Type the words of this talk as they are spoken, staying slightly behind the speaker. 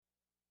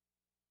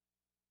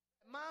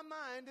My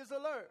mind is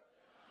alert.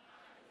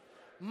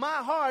 My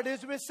heart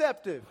is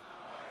receptive.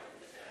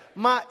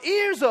 My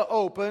ears are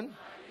open.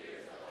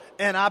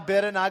 And I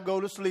better not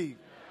go to sleep.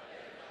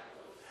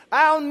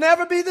 I'll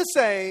never be the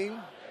same.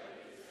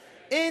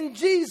 In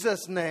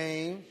Jesus'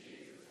 name,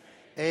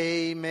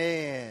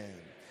 amen.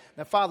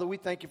 Now, Father, we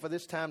thank you for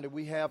this time that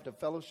we have to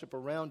fellowship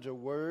around your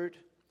word.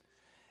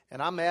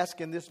 And I'm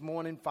asking this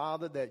morning,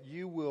 Father, that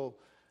you will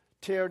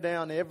tear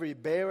down every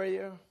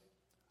barrier,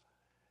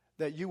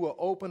 that you will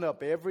open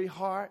up every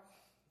heart,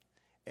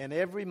 and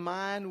every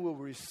mind will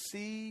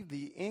receive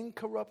the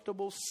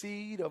incorruptible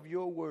seed of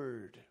your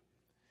word.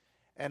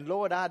 And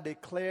Lord, I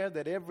declare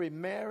that every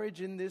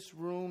marriage in this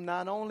room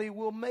not only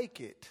will make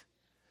it,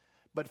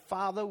 but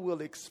Father,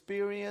 will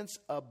experience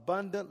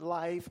abundant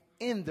life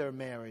in their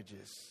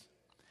marriages.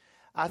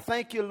 I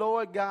thank you,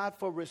 Lord God,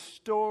 for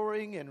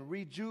restoring and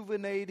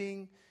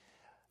rejuvenating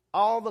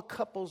all the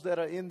couples that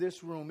are in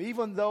this room,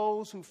 even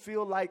those who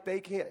feel like they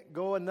can't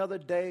go another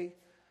day.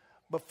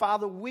 But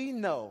Father, we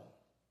know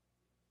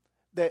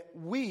that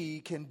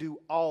we can do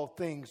all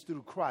things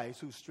through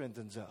Christ who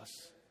strengthens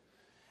us.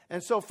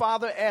 And so,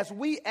 Father, as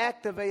we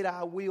activate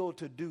our will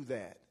to do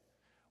that,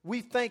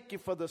 we thank you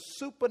for the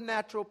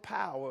supernatural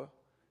power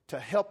to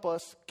help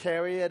us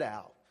carry it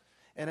out.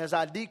 And as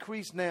I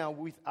decrease now,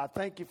 I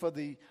thank you for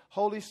the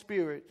Holy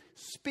Spirit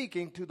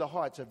speaking to the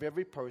hearts of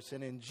every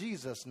person. In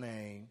Jesus'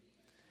 name,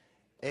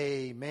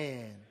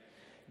 amen.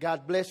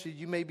 God bless you.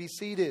 You may be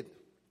seated.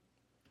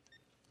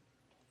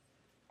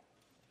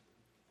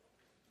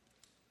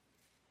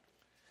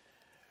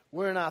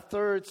 We're in our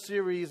third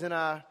series in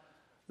our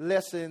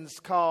lessons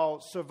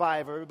called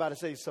Survivor. Everybody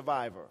say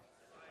Survivor.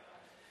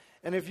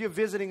 And if you're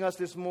visiting us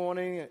this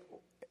morning,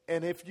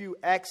 and if you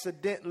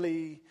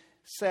accidentally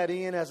sat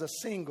in as a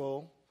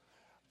single,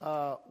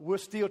 we're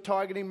still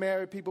targeting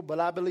married people, but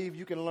I believe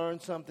you can learn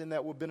something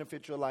that will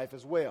benefit your life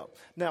as well.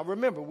 Now,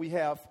 remember, we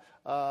have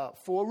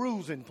 4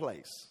 rules in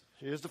place.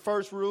 Here's the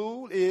first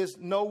rule is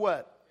no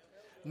what?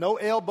 No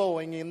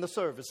elbowing in the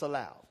service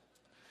allowed.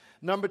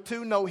 Number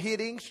 2, no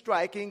hitting,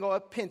 striking, or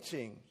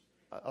pinching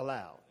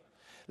allowed.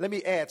 Let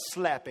me add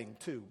slapping,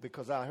 too,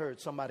 because I heard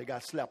somebody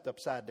got slapped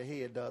upside the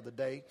head the other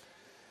day.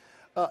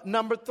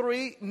 Number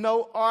 3,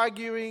 no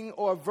arguing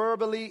or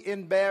verbally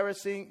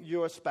embarrassing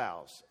your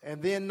spouse.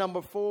 And then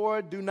number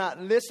 4, do not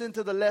listen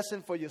to the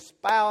lesson for your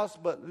spouse,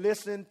 but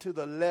listen to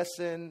the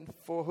lesson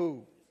for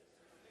who?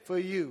 For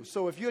you.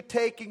 So if you're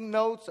taking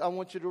notes, I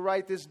want you to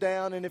write this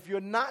down. And if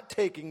you're not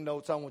taking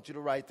notes, I want you to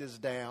write this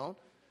down.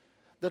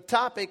 The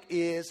topic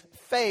is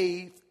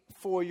faith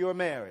for your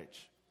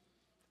marriage.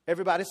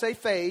 Everybody say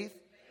faith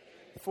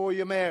for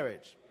your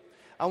marriage.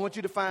 I want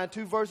you to find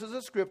 2 verses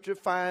of scripture.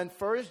 Find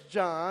 1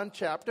 John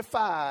chapter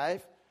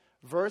 5,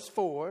 verse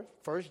 4.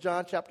 1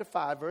 John chapter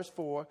 5, verse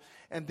 4.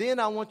 And then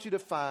I want you to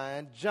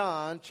find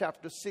John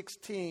chapter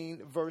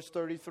 16, verse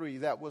 33.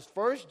 That was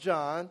 1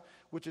 John,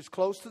 which is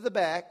close to the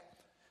back,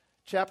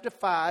 chapter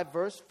 5,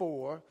 verse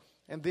 4.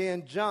 And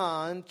then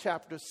John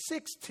chapter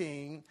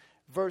 16,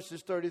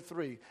 verses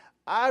 33.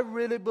 I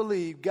really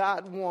believe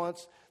God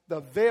wants the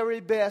very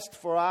best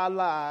for our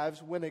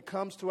lives when it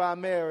comes to our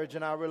marriage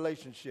and our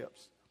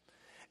relationships.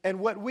 And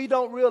what we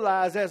don't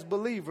realize as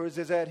believers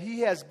is that he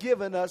has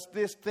given us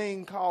this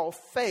thing called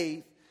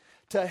faith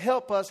to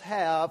help us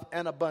have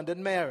an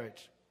abundant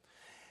marriage.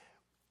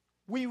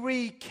 We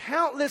read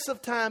countless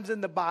of times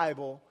in the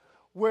Bible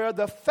where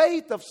the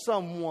faith of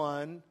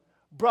someone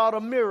brought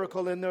a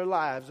miracle in their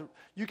lives.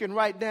 You can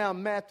write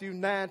down Matthew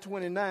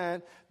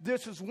 9:29.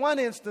 This is one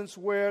instance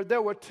where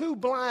there were 2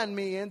 blind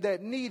men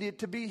that needed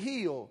to be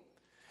healed.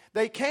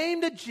 They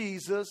came to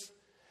Jesus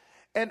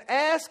and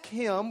asked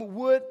him,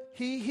 would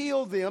he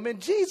heal them? And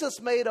Jesus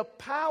made a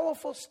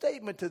powerful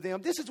statement to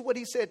them. This is what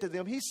he said to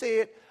them. He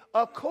said,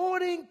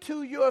 according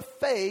to your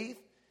faith,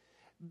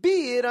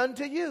 be it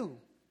unto you.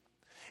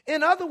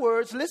 In other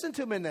words, listen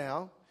to me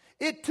now.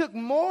 It took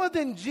more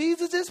than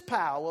Jesus'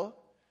 power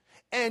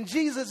and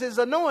Jesus'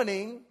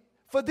 anointing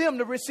for them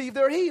to receive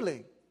their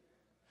healing.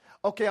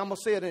 Okay, I'm going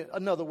to say it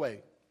another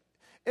way.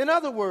 In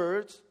other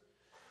words,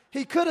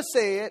 he could have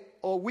said,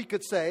 or we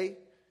could say,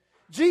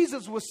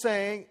 Jesus was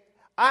saying,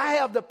 I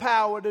have the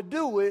power to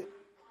do it.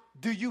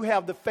 Do you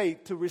have the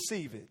faith to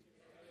receive it?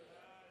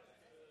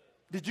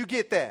 Did you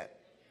get that?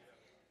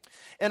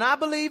 And I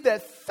believe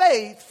that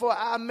faith for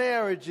our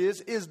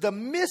marriages is the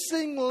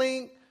missing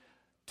link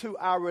to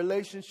our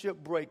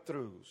relationship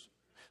breakthroughs.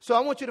 So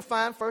I want you to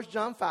find 1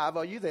 John 5.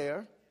 Are you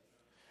there?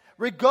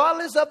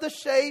 Regardless of the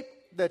shape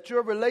that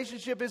your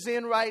relationship is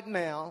in right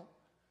now,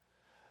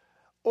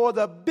 or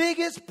the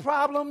biggest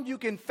problem you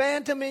can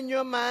phantom in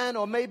your mind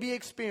or may be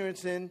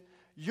experiencing,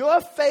 your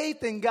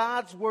faith in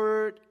God's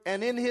word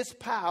and in his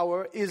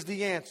power is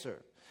the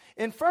answer.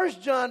 In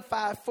 1 John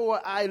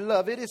 5:4, I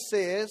love it. It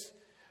says,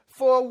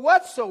 for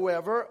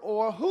whatsoever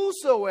or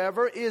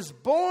whosoever is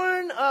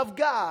born of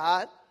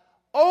God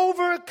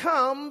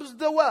overcomes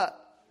the what?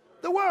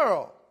 The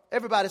world.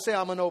 Everybody say,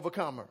 I'm an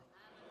overcomer.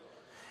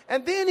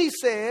 And then he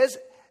says,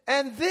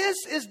 and this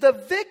is the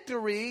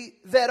victory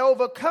that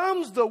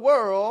overcomes the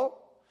world,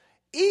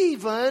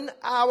 even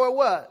our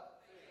what?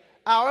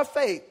 Our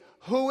faith.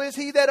 Who is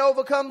he that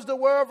overcomes the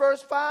world,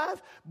 verse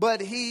 5?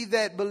 But he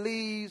that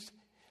believes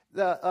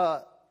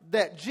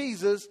that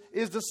Jesus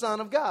is the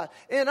Son of God.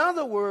 In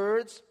other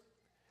words,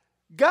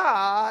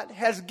 God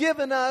has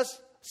given us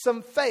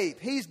some faith.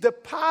 He's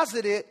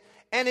deposited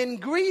an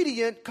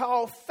ingredient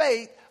called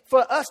faith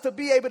for us to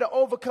be able to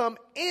overcome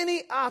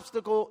any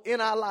obstacle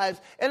in our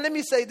lives. And let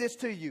me say this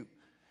to you.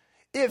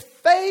 If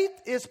faith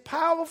is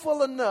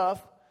powerful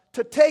enough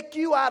to take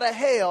you out of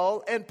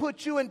hell and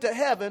put you into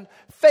heaven,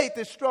 faith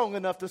is strong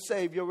enough to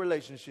save your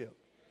relationship.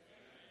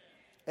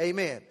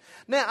 Amen.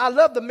 Now, I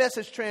love the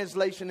Message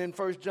translation in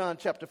 1 John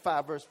chapter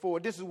 5, verse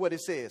 4. This is what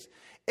it says.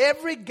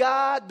 Every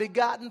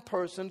God-begotten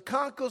person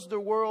conquers the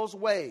world's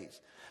ways.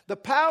 The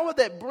power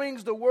that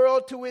brings the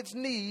world to its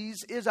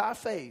knees is our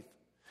faith.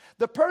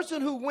 The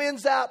person who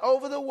wins out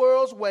over the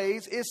world's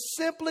ways is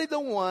simply the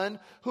one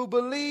who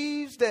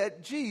believes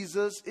that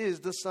Jesus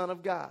is the Son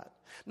of God.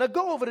 Now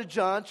go over to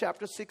John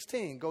chapter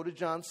 16. Go to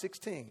John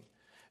 16.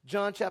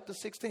 John chapter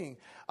 16.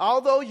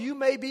 Although you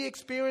may be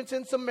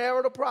experiencing some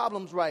marital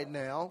problems right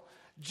now,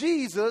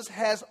 Jesus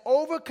has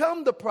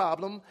overcome the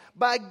problem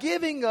by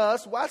giving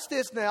us, watch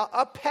this now,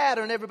 a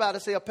pattern. Everybody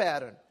say a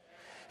pattern.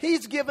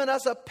 He's given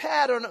us a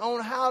pattern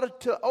on how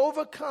to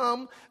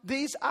overcome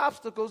these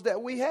obstacles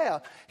that we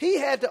have. He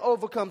had to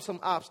overcome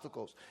some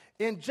obstacles.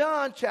 In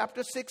John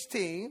chapter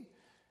 16,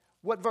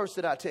 what verse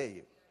did I tell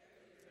you?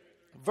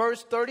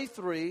 Verse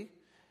 33.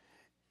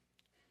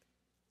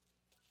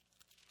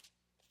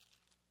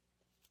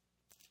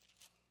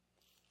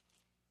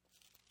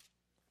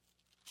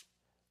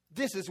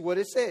 This is what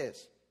it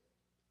says.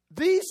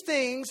 These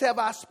things have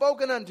I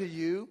spoken unto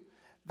you,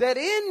 that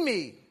in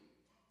me,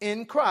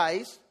 in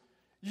Christ,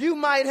 you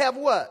might have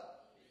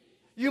what?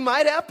 You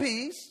might have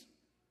peace.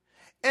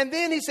 And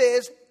then he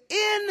says,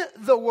 in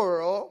the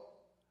world,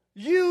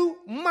 you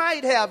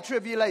might have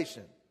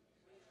tribulation.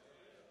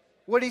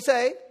 What did he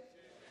say?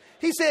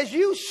 He says,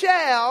 you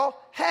shall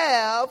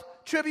have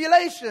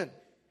tribulation.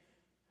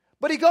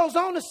 But he goes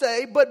on to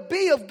say, but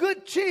be of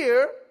good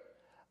cheer.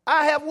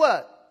 I have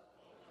what?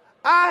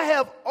 I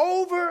have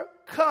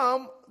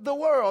overcome the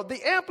world.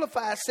 The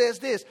Amplified says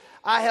this,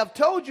 I have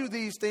told you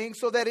these things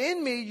so that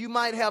in me you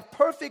might have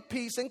perfect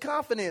peace and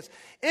confidence.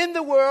 In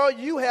the world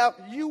you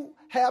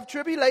have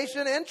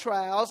tribulation and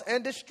trials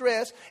and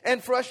distress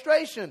and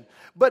frustration.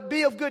 But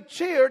be of good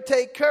cheer,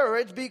 take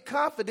courage, be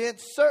confident,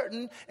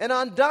 certain, and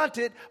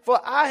undaunted, for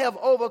I have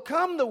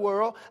overcome the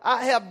world.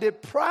 I have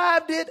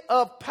deprived it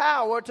of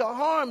power to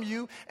harm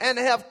you and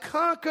have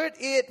conquered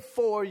it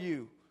for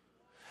you.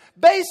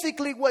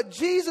 Basically, what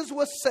Jesus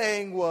was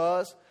saying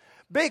was,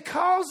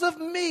 because of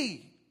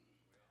me,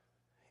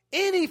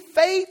 any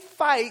faith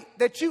fight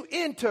that you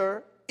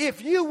enter,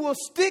 if you will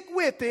stick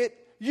with it,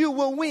 you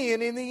will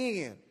win in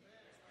the end.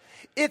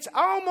 It's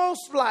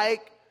almost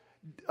like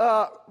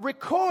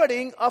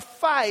recording a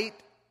fight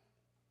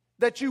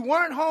that you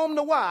weren't home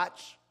to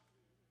watch,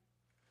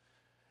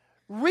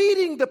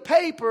 reading the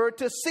paper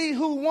to see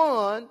who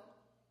won,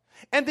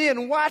 and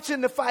then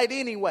watching the fight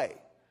anyway.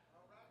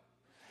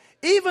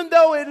 Even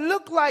though it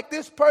looked like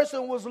this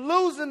person was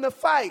losing the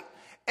fight,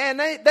 and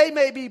they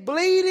may be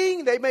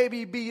bleeding, they may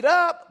be beat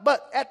up,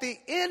 but at the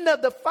end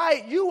of the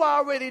fight, you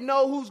already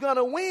know who's going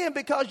to win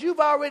because you've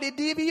already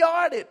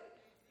DVR'd it.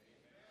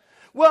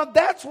 Well,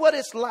 that's what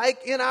it's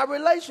like in our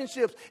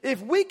relationships.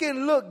 If we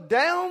can look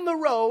down the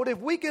road, if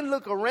we can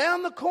look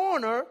around the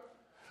corner,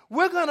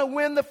 we're going to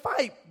win the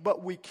fight.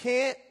 But we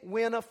can't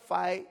win a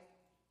fight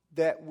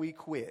that we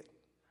quit.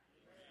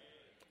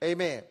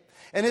 Amen.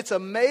 And it's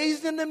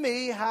amazing to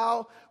me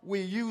how we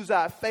use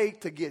our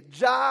faith to get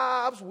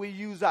jobs. We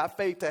use our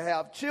faith to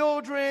have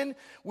children.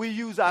 We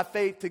use our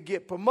faith to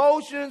get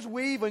promotions.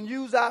 We even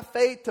use our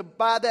faith to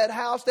buy that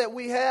house that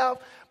we have.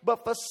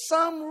 But for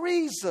some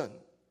reason,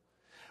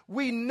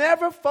 we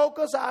never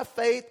focus our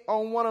faith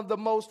on one of the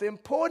most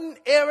important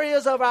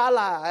areas of our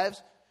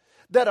lives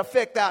that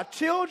affect our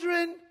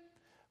children,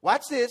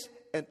 watch this,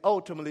 and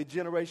ultimately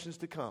generations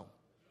to come.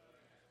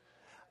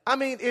 I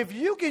mean, if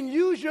you can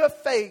use your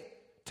faith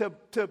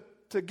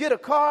to get a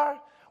car,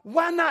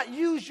 why not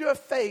use your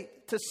faith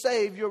to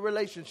save your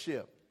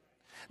relationship?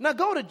 Now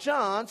go to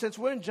John, since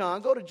we're in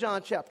John, go to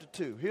John chapter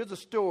 2. Here's a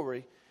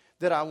story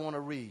that I want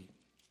to read.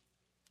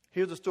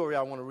 Here's a story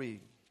I want to read.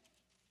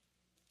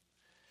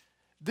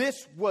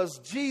 This was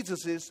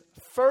Jesus'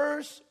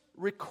 first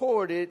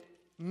recorded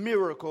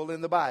miracle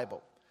in the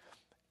Bible.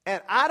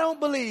 And I don't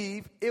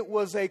believe it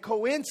was a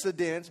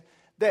coincidence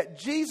that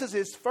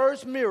Jesus'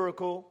 first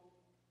miracle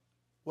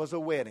was a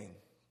wedding.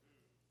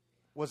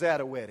 Was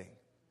at a wedding.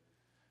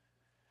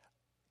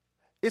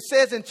 It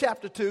says in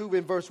chapter 2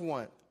 in verse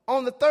 1,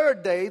 on the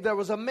third day there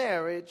was a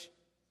marriage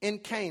in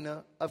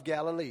Cana of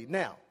Galilee.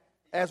 Now,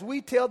 as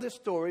we tell this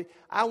story,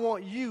 I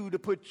want you to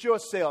put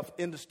yourself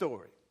in the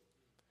story.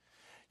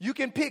 You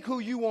can pick who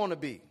you want to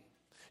be.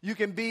 You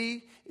can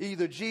be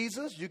either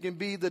Jesus, you can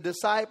be the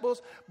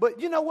disciples, but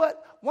you know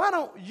what? Why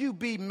don't you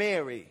be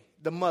Mary,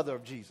 the mother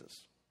of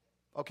Jesus?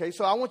 Okay,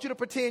 so I want you to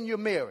pretend you're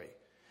Mary.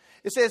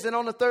 It says, and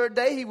on the third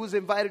day he was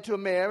invited to a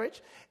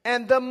marriage,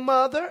 and the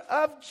mother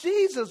of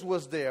Jesus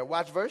was there.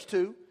 Watch verse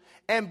 2.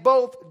 And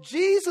both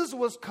Jesus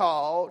was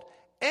called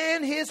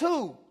and his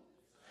who?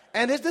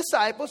 And his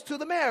disciples to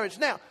the marriage.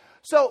 Now,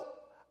 so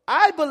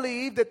I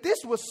believe that this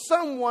was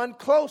someone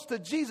close to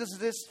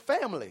Jesus'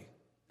 family.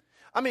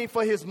 I mean,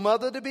 for his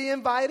mother to be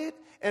invited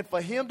and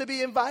for him to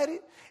be invited.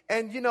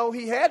 And,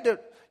 he had to,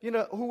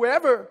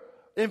 whoever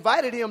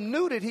invited him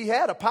knew that he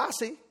had a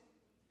posse.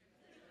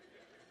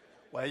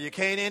 Well, you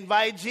can't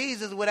invite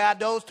Jesus without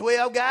those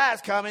 12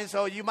 guys coming,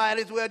 so you might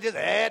as well just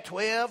add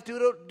 12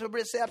 to the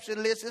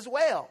reception list as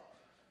well.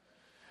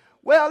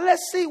 Well,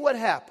 let's see what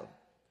happened.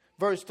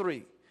 Verse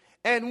 3.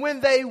 And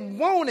when they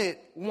wanted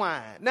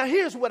wine. Now,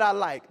 here's what I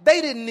like. They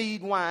didn't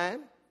need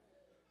wine.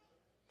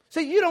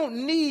 See, you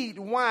don't need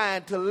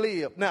wine to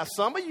live. Now,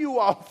 some of you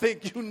all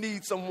think you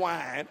need some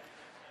wine.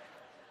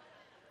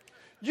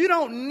 You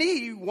don't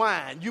need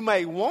wine. You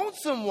may want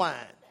some wine.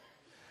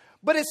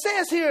 But it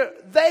says here,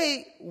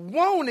 they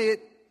wanted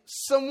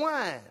some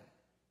wine.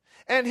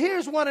 And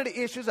here's one of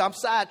the issues. I'm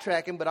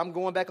sidetracking, but I'm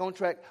going back on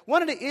track.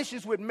 One of the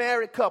issues with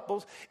married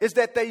couples is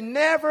that they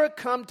never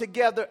come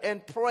together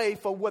and pray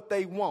for what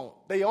they want.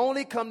 They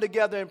only come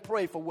together and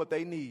pray for what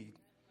they need.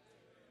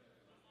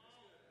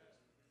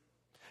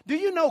 Do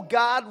you know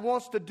God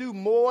wants to do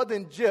more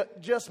than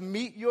just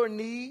meet your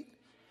need?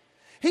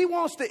 He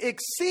wants to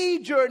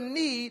exceed your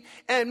need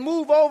and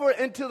move over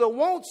into the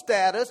want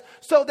status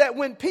so that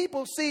when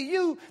people see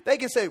you, they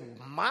can say,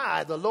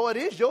 my, the Lord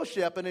is your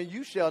shepherd and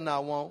you shall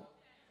not want.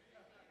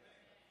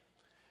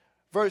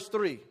 Verse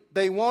 3,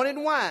 they wanted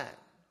wine.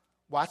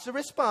 Watch the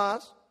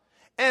response.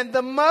 And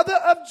the mother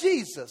of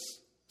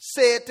Jesus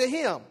said to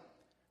him,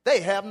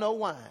 they have no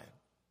wine.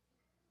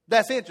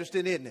 That's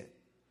interesting, isn't it?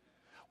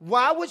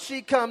 Why would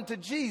she come to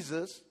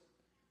Jesus?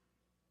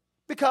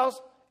 Because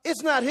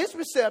it's not his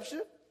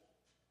reception.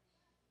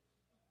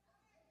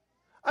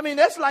 I mean,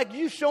 that's like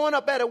you showing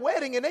up at a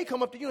wedding and they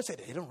come up to you and say,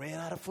 they done ran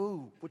out of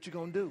food. What you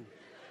gonna do?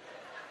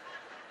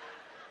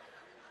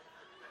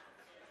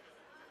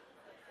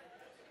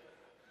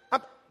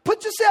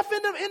 Put yourself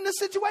in the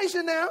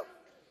situation now.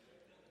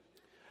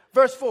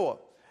 Verse 4.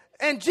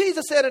 And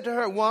Jesus said unto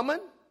her, woman.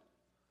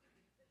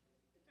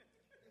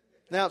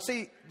 Now,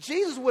 see,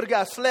 Jesus would have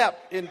got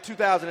slapped in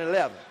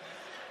 2011.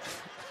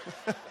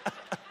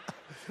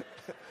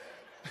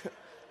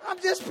 I'm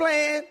just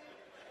playing.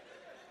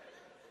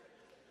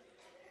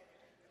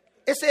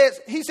 It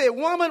says, he said,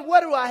 woman,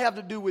 what do I have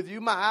to do with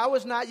you? My hour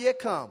is not yet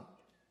come.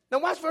 Now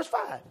watch verse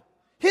 5.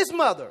 His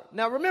mother,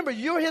 now remember,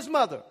 you're his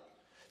mother,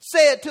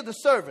 said to the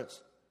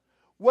servants,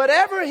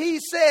 whatever he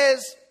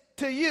says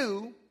to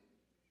you,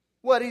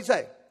 what did he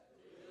say?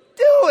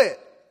 Do it.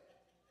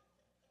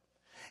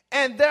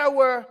 And there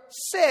were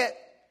set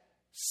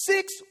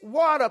 6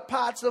 water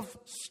pots of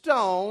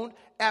stone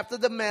after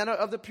the manner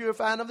of the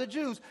purifying of the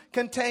Jews,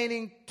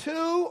 containing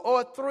 2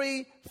 or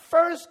 3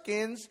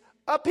 firskins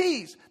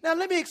apiece. Now,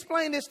 let me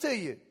explain this to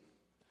you.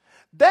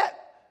 That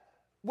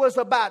was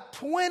about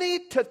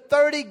 20 to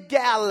 30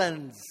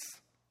 gallons.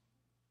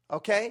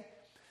 Okay?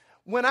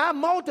 When I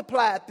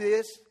multiplied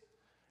this,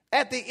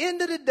 at the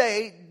end of the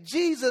day,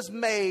 Jesus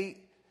made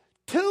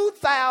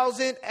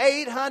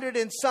 2,800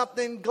 and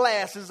something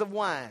glasses of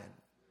wine.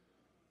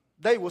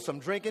 They were some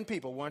drinking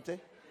people, weren't they?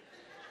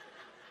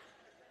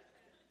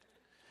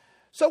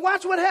 So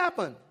watch what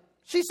happened.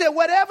 She said,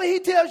 whatever he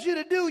tells you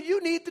to do,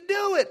 you need to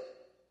do it.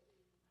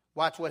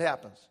 Watch what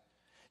happens.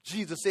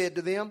 Jesus said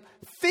to them,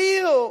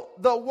 fill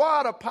the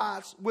water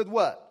pots with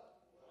what?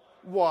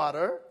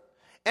 Water.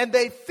 And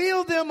they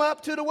filled them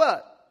up to the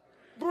what?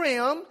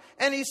 Brim.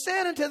 And he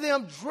said unto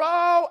them,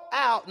 draw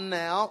out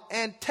now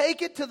and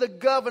take it to the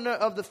governor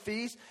of the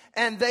feast.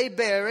 And they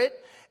bare it.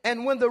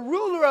 And when the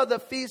ruler of the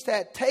feast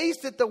had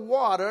tasted the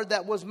water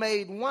that was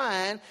made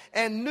wine,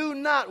 and knew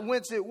not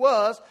whence it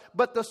was,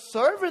 but the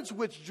servants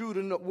which drew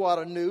the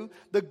water knew,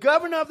 the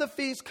governor of the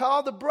feast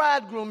called the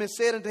bridegroom and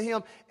said unto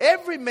him,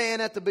 every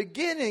man at the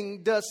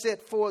beginning does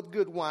set forth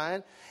good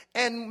wine,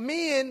 and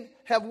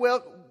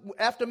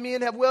after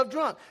men have well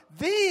drunk.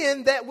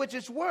 Then that which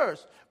is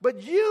worse.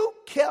 But you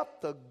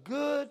kept the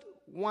good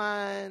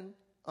wine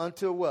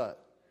until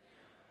what?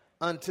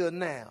 Until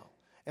now.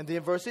 And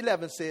then verse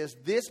 11 says,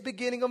 this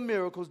beginning of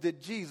miracles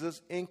did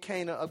Jesus in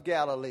Cana of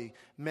Galilee,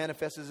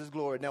 manifests his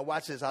glory. Now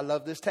watch this. I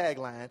love this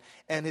tagline.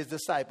 And his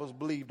disciples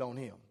believed on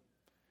him.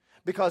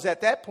 Because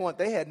at that point,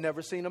 they had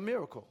never seen a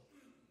miracle.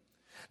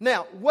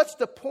 Now, what's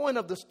the point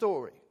of the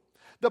story?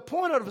 The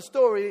point of the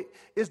story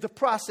is the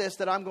process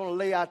that I'm going to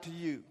lay out to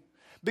you.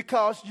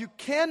 Because you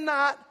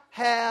cannot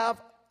have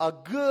a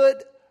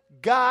good,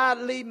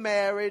 godly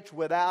marriage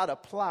without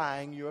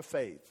applying your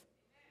faith.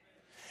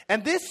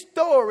 And this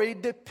story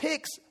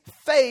depicts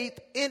faith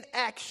in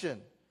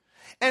action.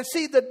 And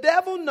see, the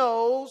devil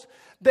knows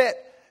that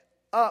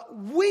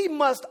we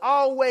must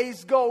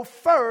always go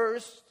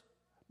first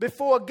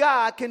before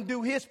God can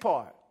do his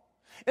part.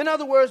 In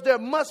other words, there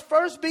must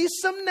first be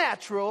some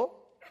natural,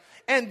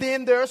 and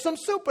then there's some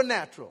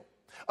supernatural.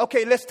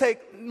 Okay, let's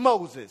take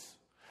Moses.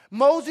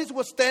 Moses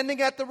was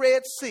standing at the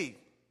Red Sea.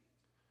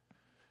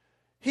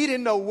 He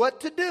didn't know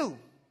what to do.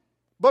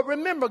 But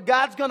remember,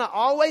 God's going to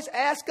always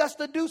ask us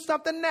to do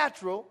something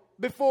natural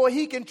before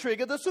he can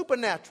trigger the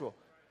supernatural.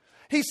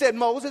 He said,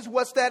 Moses,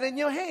 what's that in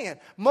your hand?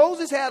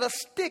 Moses had a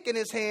stick in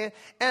his hand,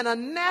 and a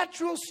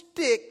natural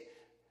stick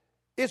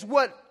is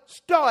what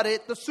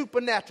started the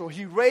supernatural.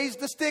 He raised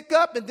the stick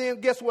up, and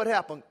then guess what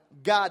happened?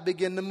 God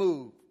began to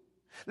move.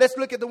 Let's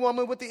look at the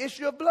woman with the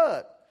issue of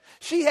blood.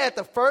 She had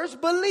to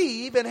first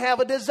believe and have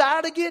a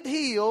desire to get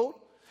healed.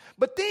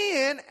 But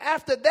then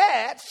after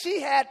that,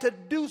 she had to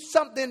do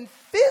something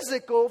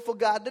physical for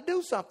God to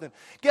do something.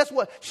 Guess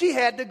what? She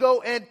had to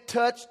go and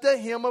touch the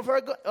hem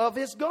of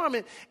his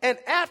garment. And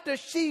after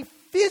she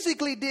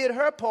physically did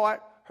her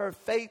part, her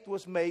faith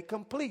was made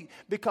complete.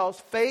 Because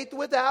faith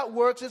without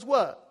works is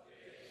what?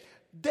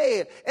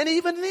 Dead. And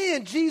even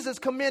then, Jesus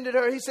commended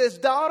her. He says,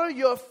 daughter,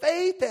 your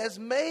faith has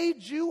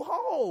made you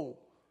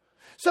whole.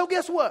 So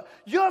guess what?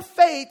 Your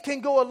faith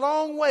can go a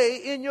long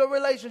way in your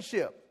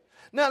relationship.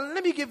 Now,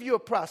 let me give you a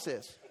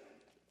process.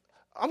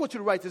 I want you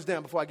to write this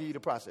down before I give you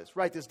the process.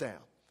 Write this down.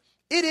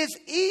 It is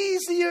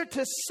easier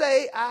to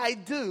say I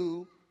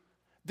do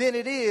than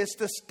it is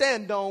to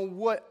stand on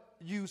what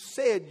you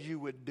said you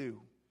would do.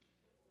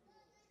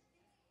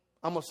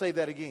 I'm going to say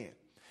that again.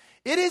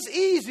 It is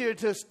easier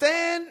to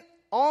stand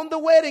on the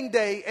wedding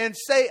day and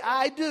say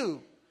I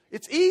do.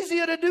 It's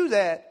easier to do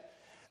that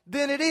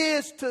than it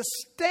is to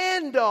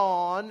stand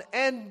on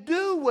and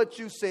do what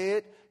you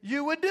said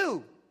you would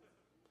do.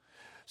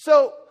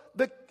 So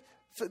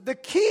the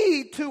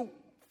key to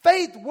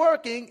faith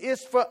working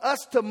is for us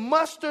to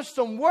muster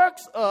some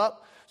works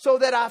up so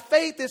that our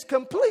faith is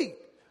complete.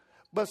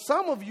 But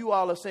some of you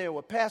all are saying,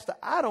 well, Pastor,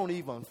 I don't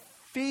even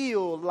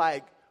feel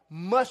like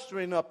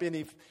mustering up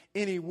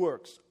any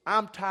works.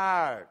 I'm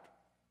tired.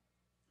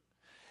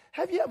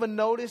 Have you ever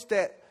noticed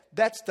that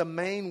that's the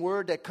main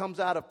word that comes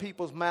out of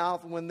people's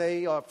mouth when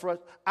they are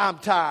frustrated? I'm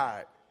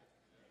tired.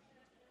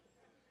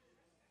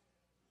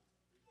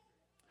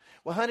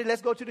 Well, honey,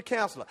 let's go to the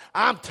counselor.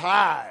 I'm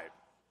tired.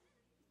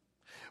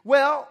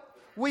 Well,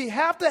 we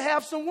have to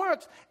have some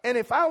works. And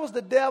if I was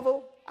the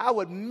devil, I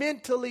would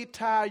mentally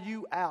tire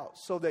you out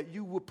so that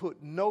you would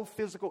put no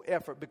physical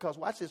effort. Because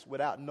watch this,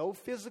 without no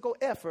physical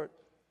effort,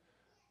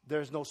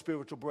 there's no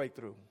spiritual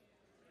breakthrough.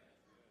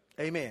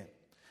 Amen.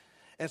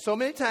 And so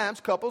many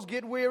times couples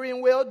get weary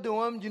and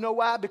well-doing. You know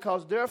why?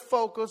 Because their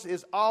focus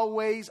is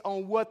always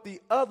on what the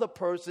other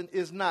person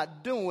is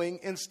not doing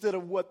instead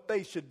of what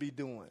they should be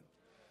doing.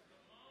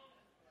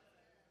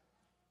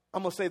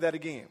 I'm going to say that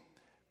again.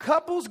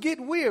 Couples get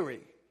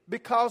weary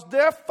because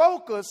their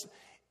focus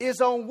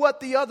is on what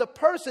the other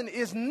person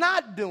is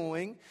not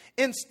doing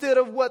instead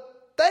of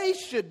what they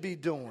should be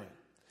doing.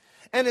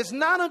 And it's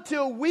not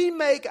until we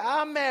make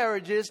our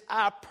marriages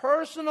our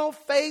personal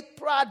faith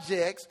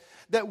projects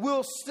that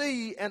we'll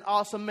see an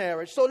awesome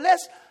marriage. So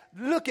let's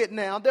look at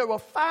now. There were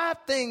 5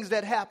 things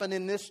that happened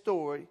in this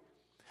story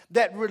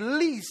that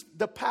released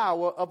the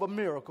power of a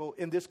miracle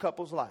in this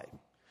couple's life.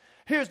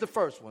 Here's the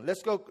first one.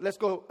 Let's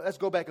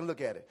go back and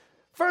look at it.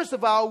 First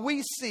of all,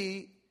 we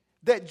see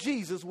that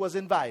Jesus was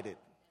invited.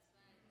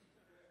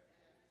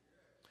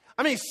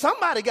 I mean,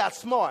 somebody got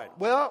smart.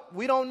 Well,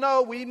 we don't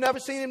know. We've never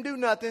seen him do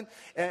nothing.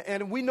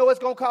 And we know it's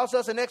going to cost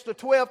us an extra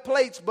 12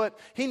 plates, but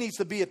he needs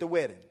to be at the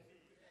wedding.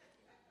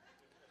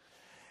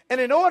 And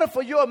in order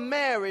for your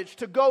marriage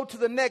to go to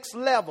the next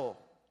level,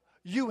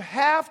 you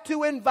have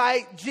to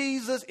invite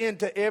Jesus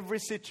into every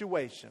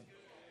situation.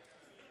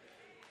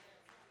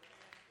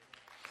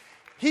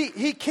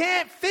 He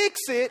can't fix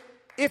it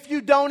if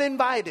you don't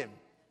invite him.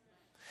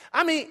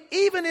 I mean,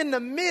 even in the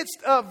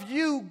midst of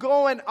you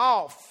going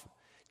off,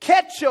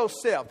 catch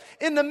yourself.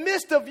 In the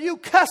midst of you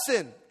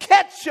cussing,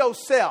 catch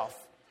yourself.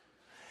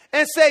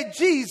 And say,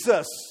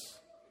 Jesus,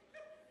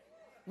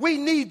 we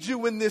need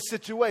you in this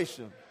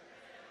situation.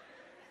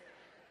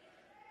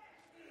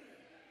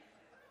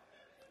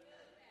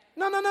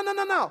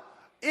 No.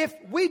 If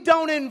we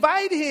don't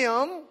invite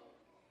him,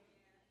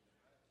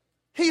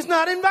 he's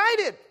not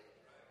invited.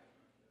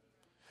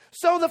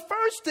 So the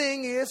first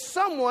thing is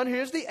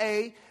here's the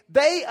A,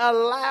 they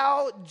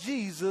allowed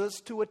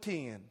Jesus to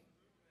attend.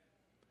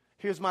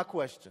 Here's my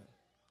question.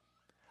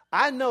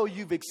 I know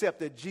you've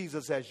accepted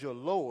Jesus as your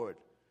Lord,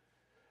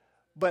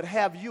 but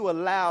have you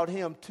allowed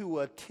him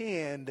to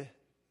attend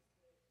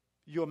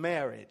your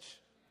marriage?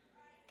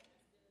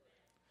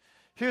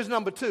 Here's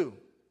number 2.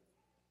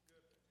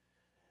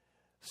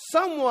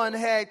 Someone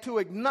had to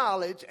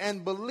acknowledge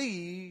and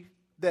believe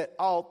that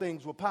all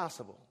things were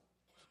possible.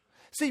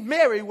 See,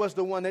 Mary was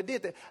the one that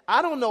did that.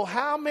 I don't know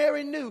how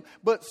Mary knew,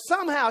 but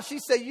somehow she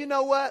said, you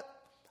know what?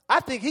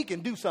 I think he can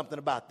do something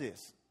about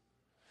this.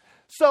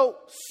 So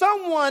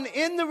someone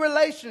in the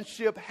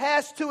relationship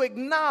has to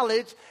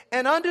acknowledge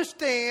and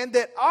understand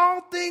that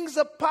all things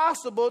are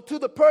possible to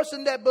the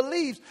person that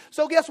believes.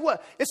 So guess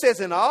what? It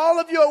says, in all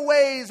of your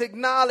ways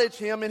acknowledge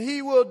him and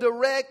he will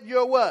direct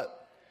your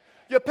what?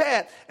 your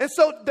past. And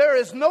so there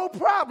is no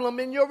problem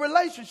in your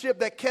relationship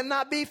that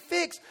cannot be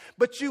fixed,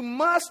 but you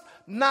must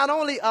not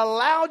only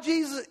allow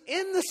Jesus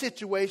in the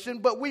situation,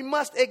 but we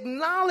must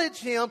acknowledge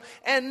him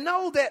and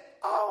know that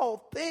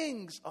all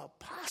things are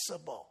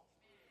possible.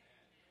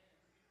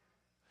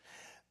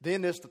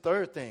 Then there's the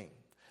third thing.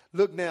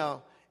 Look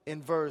now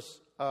in verse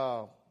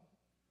 4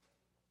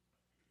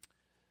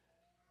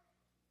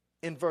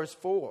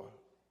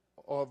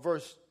 or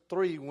verse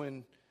 3,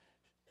 when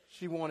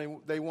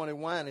they wanted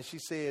wine and she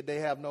said they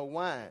have no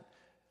wine.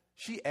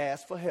 She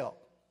asked for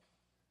help.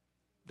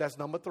 That's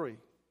number 3.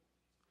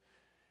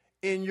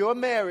 In your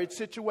marriage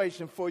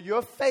situation, for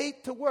your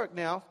faith to work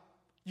now,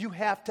 you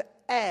have to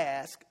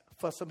ask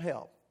for some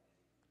help.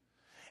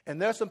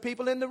 And there's some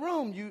people in the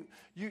room,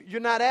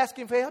 you're not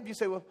asking for help. You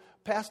say, well,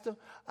 Pastor,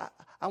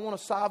 I want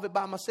to solve it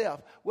by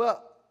myself.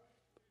 Well,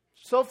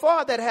 so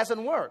far that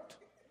hasn't worked.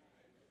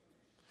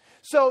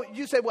 So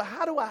you say, well,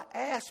 how do I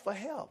ask for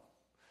help?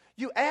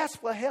 You ask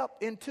for help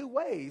in 2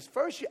 ways.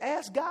 First, you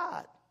ask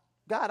God.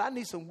 God, I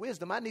need some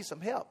wisdom. I need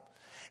some help.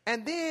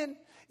 And then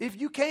if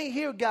you can't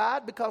hear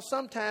God, because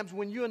sometimes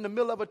when you're in the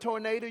middle of a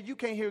tornado, you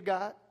can't hear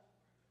God,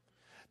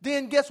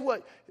 then guess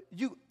what?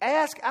 You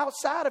ask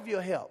outside of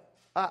your help.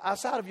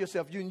 Outside of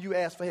yourself, you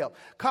ask for help.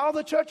 Call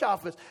the church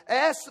office.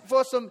 Ask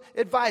for some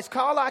advice.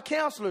 Call our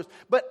counselors.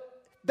 But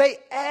they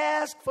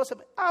ask for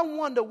some. I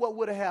wonder what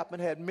would have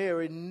happened had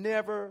Mary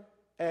never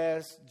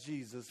asked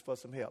Jesus for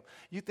some help.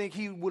 You think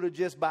he would have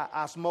just by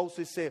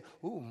osmosis said,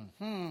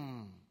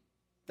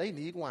 they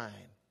need wine.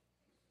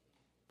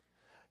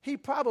 He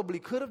probably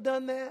could have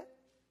done that.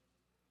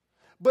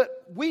 But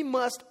we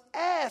must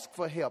ask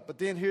for help. But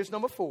then here's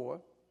number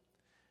 4.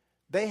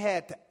 They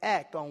had to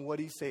act on what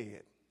he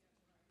said.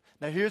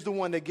 Now, here's the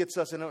one that gets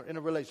us in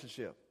a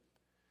relationship.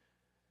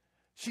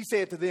 She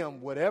said to them,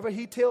 whatever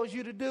he tells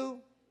you to do,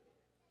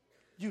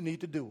 you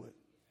need to do it.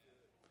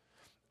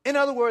 In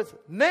other words,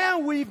 now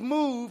we've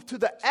moved to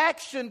the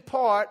action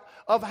part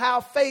of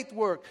how faith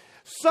works.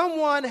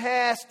 Someone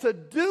has to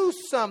do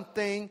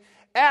something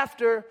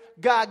after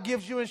God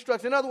gives you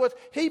instruction. In other words,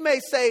 he may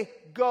say,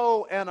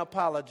 go and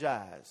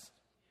apologize.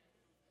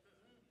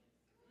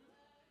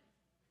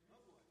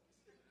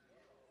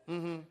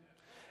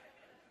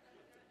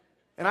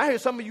 And I hear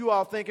some of you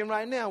all thinking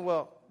right now,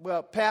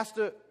 well,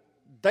 Pastor,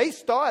 they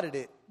started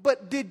it.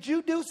 But did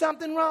you do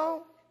something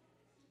wrong?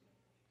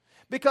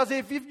 Because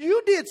if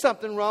you did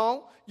something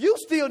wrong, you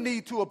still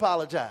need to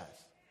apologize.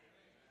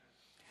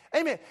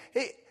 Amen.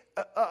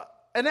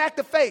 An act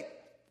of faith.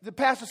 The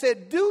pastor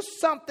said, do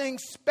something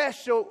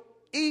special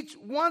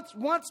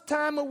once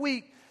time a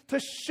week to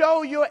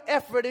show your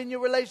effort in your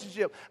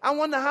relationship. I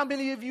wonder how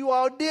many of you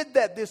all did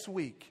that this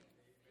week.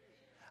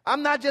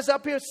 I'm not just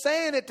up here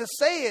saying it to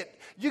say it.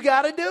 You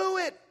got to do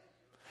it.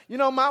 You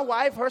know, my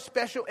wife, her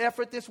special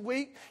effort this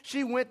week,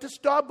 she went to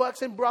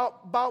Starbucks and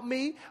bought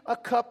me a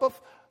cup of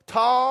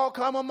tall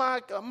caramel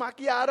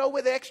macchiato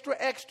with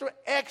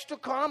extra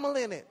caramel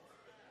in it.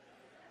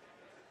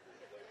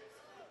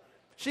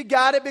 She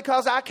got it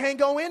because I can't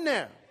go in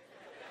there.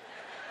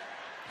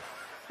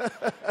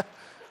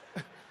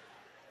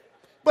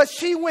 But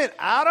she went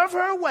out of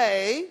her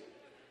way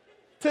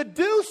to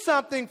do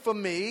something for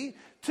me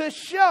to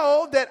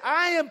show that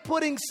I am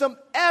putting some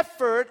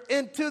effort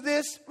into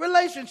this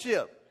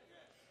relationship.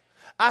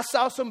 I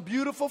saw some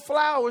beautiful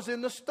flowers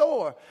in the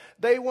store.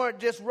 They weren't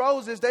just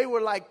roses. They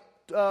were like,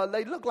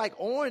 they looked like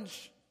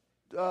orange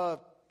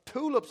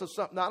tulips or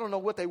something. I don't know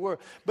what they were,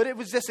 but it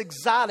was just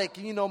exotic.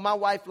 You know, my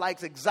wife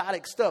likes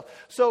exotic stuff.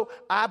 So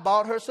I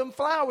bought her some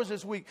flowers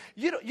this week.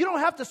 You don't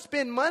have to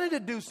spend money to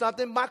do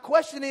something. My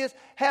question is,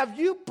 have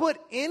you put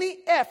any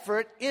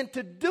effort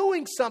into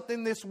doing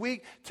something this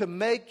week to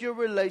make your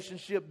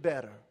relationship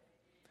better?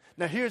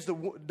 Now, here's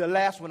the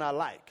last one I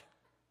like.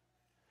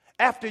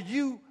 After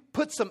you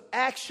put some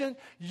action,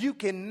 you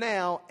can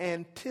now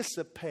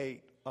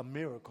anticipate a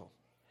miracle.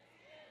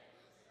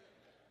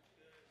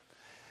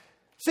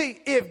 See,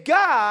 if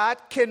God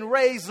can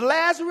raise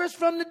Lazarus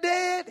from the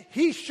dead,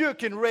 he sure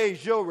can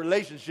raise your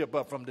relationship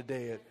up from the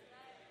dead.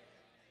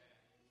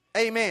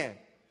 Amen.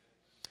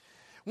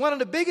 One of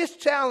the biggest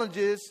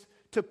challenges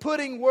to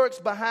putting works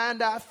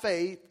behind our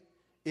faith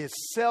is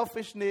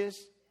selfishness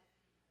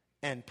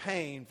and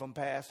pain from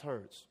past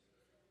hurts.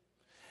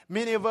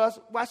 Many of us,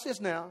 watch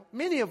this now,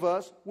 many of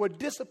us were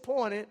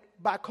disappointed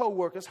by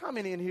coworkers. How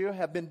many in here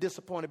have been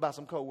disappointed by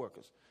some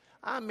coworkers?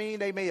 I mean,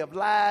 they may have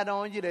lied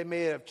on you. They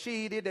may have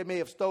cheated. They may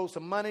have stole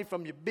some money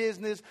from your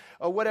business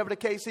or whatever the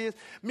case is.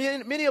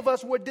 Many of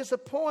us were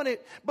disappointed,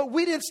 but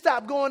we didn't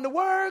stop going to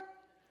work.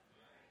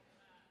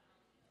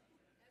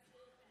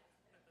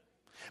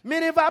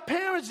 Many of our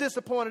parents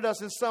disappointed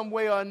us in some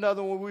way or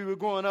another when we were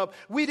growing up.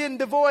 We didn't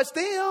divorce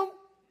them.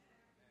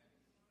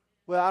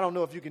 Well, I don't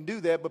know if you can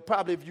do that, but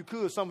probably if you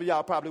could, some of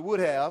y'all probably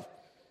would have.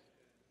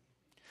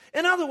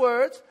 In other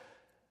words,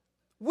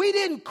 we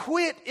didn't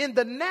quit in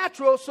the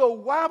natural, so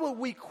why would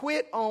we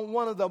quit on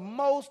one of the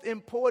most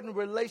important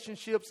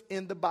relationships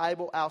in the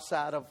Bible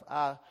outside of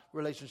our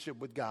relationship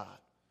with God?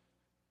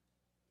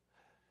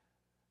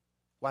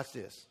 Watch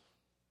this.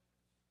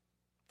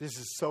 This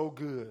is so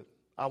good.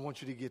 I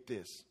want you to get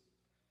this.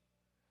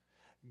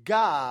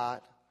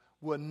 God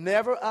will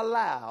never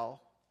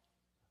allow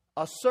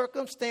a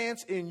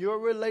circumstance in your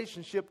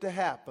relationship to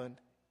happen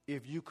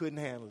if you couldn't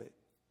handle it.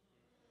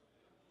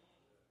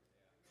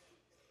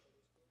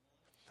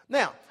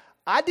 Now,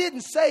 I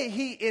didn't say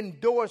he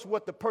endorsed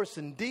what the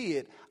person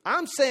did.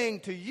 I'm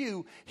saying to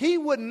you, he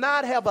would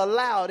not have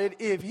allowed it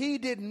if he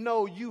didn't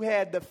know you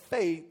had the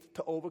faith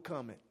to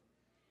overcome it.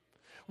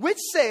 Which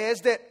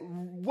says that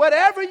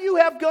whatever you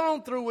have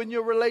gone through in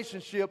your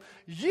relationship,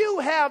 you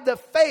have the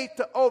faith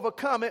to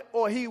overcome it,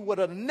 or he would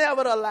have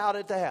never allowed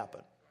it to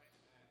happen.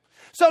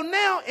 So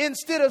now,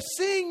 instead of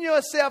seeing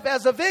yourself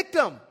as a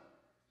victim,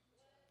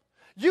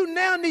 you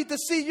now need to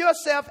see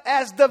yourself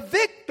as the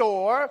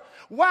victor.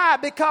 Why?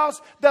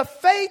 Because the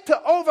faith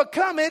to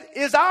overcome it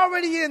is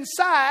already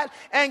inside.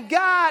 And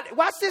God,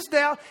 watch this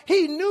now,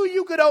 he knew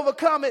you could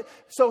overcome it.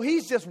 So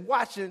he's just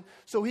watching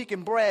so he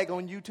can brag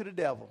on you to the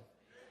devil.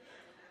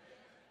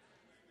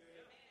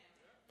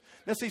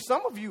 Now, see,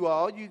 some of you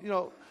all,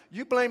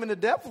 you blaming the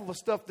devil for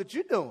stuff that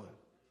you're doing.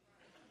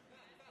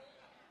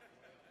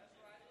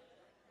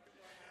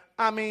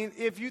 I mean,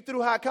 if you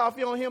threw hot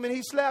coffee on him and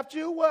he slapped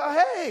you, well,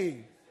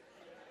 hey.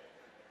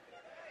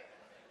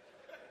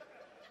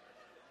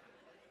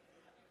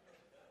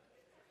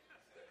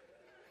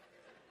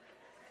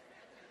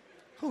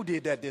 Who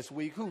did that this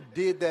week? Who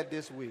did that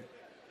this week?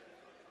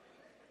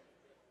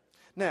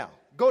 Now,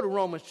 go to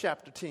Romans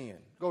chapter 10.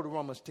 Go to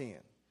Romans 10.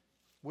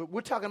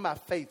 We're talking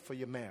about faith for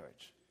your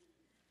marriage.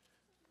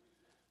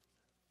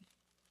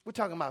 We're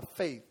talking about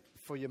faith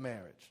for your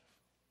marriage.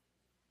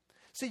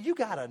 See, you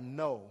got to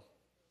know.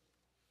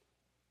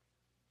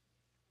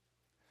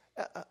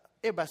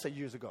 Everybody say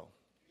years ago.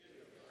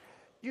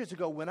 Years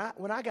ago, when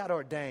I got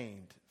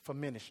ordained for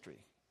ministry,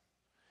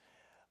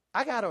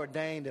 I got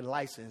ordained and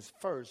licensed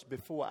first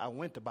before I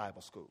went to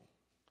Bible school.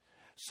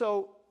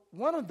 So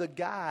one of the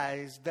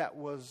guys that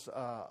was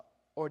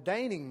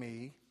ordaining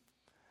me,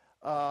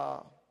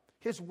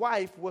 his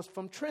wife was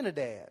from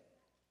Trinidad.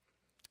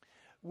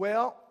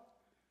 Well,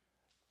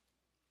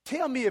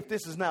 tell me if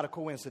this is not a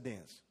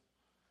coincidence.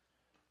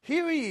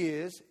 Here he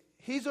is.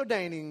 He's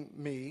ordaining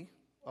me.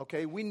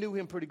 Okay, we knew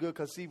him pretty good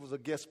because he was a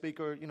guest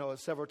speaker,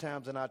 several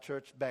times in our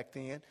church back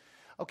then.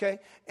 Okay,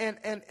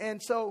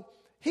 and so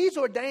he's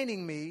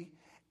ordaining me,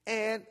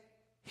 and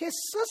his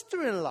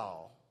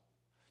sister-in-law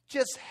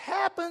just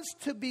happens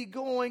to be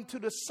going to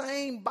the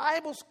same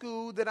Bible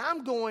school that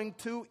I'm going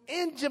to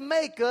in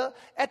Jamaica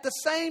at the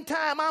same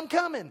time I'm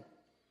coming.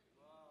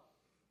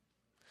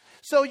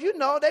 So,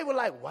 they were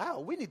like, wow,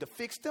 we need to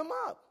fix them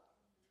up.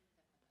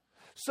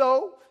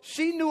 So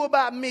she knew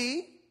about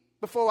me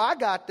before I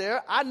got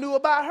there. I knew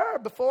about her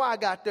before I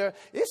got there.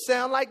 It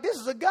sounds like this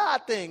is a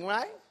God thing,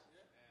 right?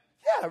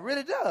 Yeah, it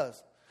really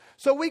does.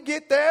 So we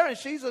get there, and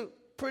she's a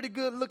pretty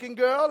good-looking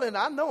girl, and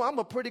I know I'm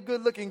a pretty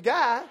good-looking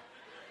guy.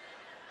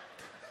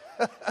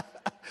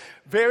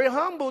 Very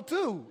humble,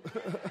 too.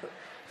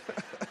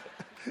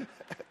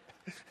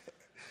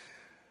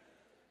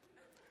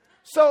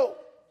 So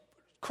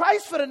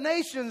Christ for the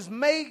Nations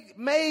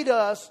made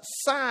us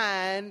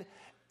sign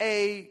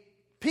a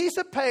piece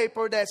of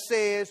paper that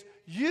says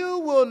you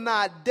will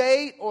not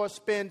date or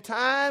spend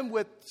time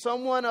with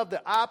someone of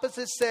the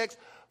opposite sex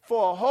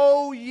for a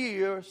whole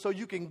year so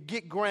you can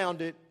get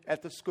grounded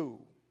at the school.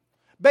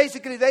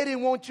 Basically, they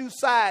didn't want you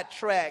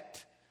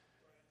sidetracked.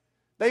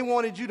 They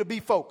wanted you to be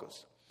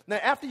focused. Now,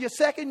 after your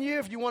second year,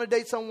 if you want to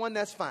date someone,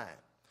 that's fine.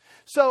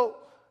 So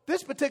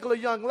this particular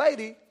young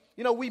lady,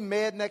 we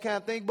met and that kind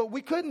of thing, but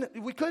we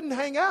couldn't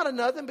hang out or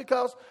nothing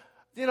because,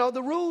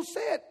 the rule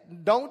said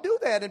don't do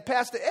that. And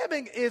Pastor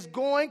Ebbing is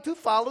going to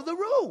follow the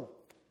rule.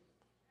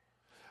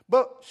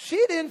 But she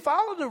didn't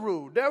follow the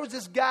rule. There was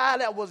this guy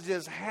that was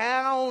just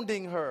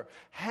hounding her.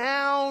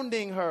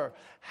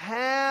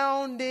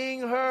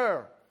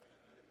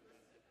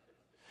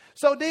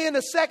 So then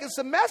the second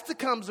semester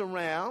comes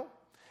around,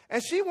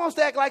 and she wants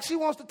to act like she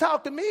wants to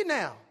talk to me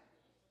now.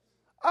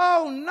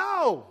 Oh,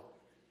 no.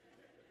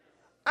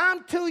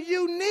 I'm too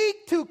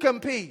unique to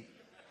compete.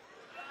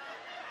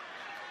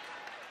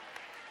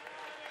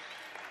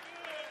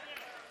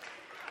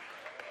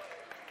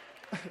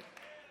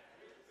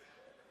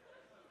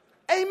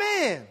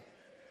 Amen.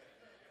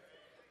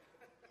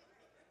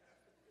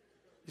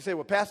 You say,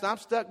 well, Pastor, I'm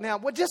stuck now.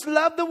 Well, just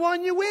love the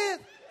one you're with.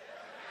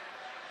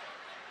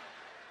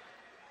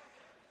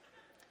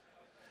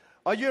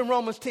 Are you in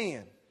Romans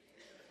 10?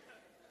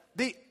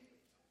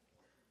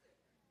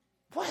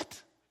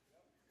 What?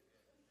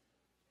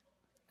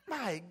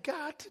 My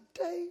God,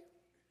 today.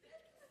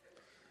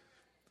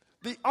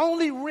 The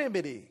only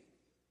remedy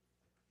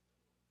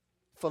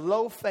for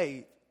low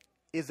faith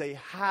is a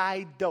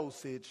high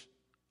dosage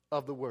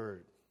of the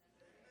word.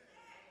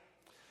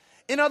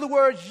 In other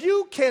words,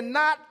 you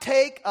cannot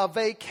take a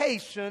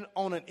vacation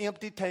on an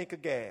empty tank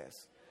of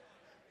gas.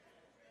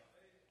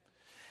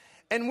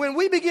 And when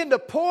we begin to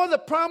pour the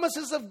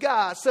promises of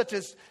God, such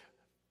as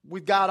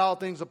with God all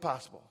things are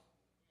possible,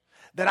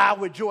 that I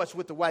rejoice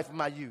with the wife of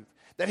my youth,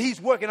 that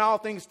he's working all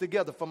things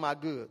together for my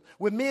good.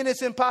 With men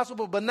it's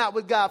impossible, but not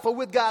with God. For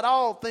with God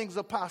all things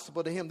are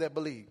possible to him that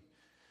believes.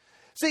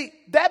 See,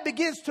 that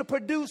begins to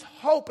produce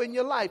hope in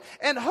your life.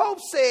 And hope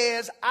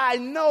says, I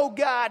know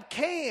God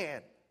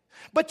can.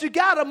 But you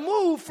got to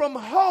move from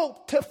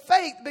hope to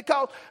faith,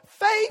 because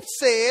faith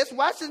says,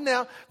 watch this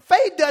now,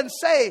 faith doesn't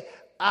say,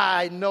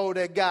 I know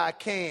that God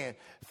can.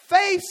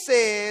 Faith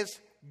says,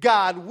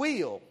 God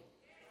will.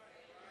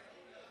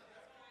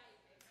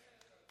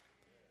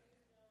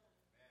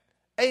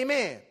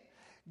 Amen.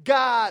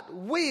 God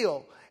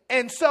will.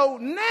 And so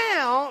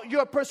now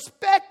your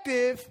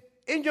perspective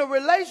in your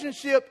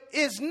relationship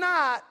is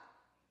not,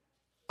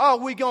 are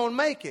we going to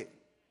make it?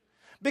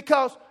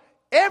 Because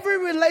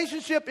every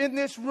relationship in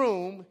this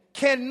room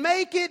can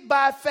make it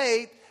by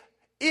faith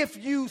if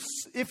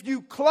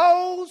you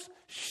close,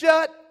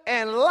 shut,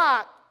 and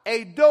lock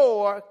a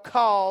door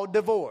called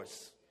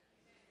divorce.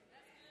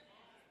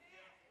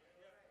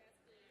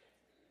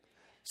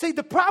 See,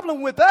 the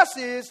problem with us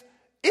is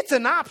it's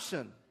an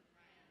option,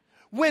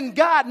 when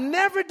God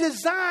never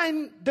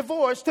designed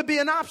divorce to be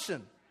an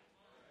option.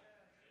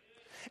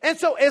 And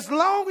so as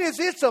long as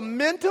it's a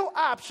mental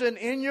option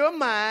in your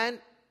mind,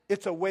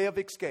 it's a way of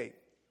escape.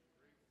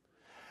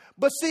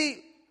 But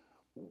see,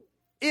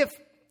 if,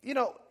 you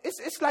know,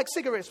 it's like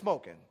cigarette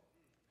smoking.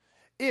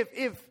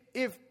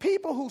 If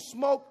people who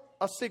smoke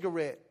a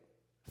cigarette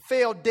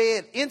fell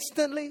dead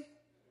instantly,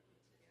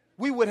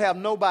 we would have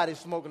nobody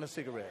smoking a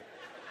cigarette.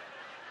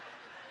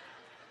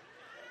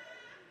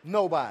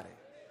 Nobody.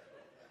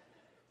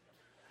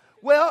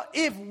 Well,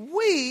 if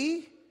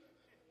we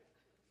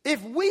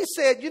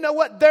said, you know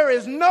what, there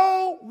is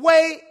no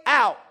way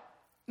out,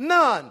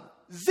 none,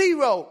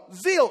 zero,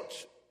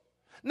 zilch.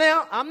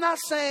 Now, I'm not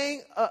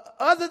saying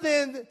other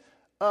than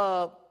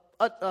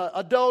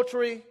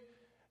adultery,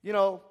 you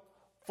know,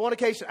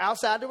 fornication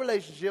outside the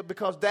relationship,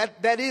 because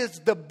that is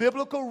the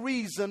biblical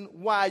reason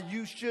why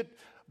you should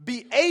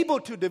be able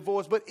to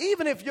divorce. But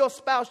even if your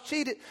spouse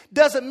cheated,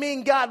 doesn't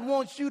mean God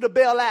wants you to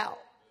bail out.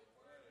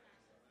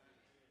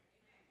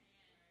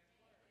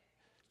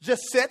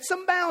 Just set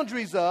some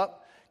boundaries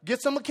up,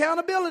 get some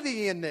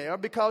accountability in there,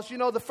 because, you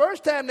know, the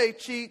first time they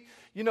cheat,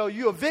 you know,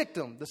 you're a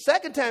victim. The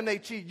second time they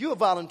cheat, you're a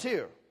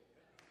volunteer.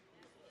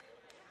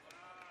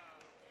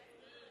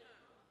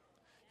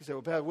 You say,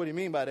 well, Pastor, what do you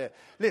mean by that?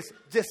 Listen,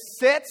 just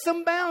set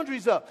some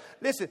boundaries up.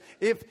 Listen,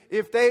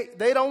 if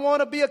they don't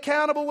want to be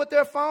accountable with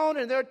their phone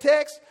and their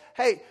text,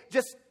 hey,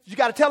 you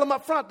got to tell them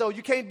up front, though.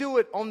 You can't do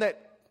it on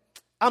that,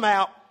 I'm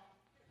out.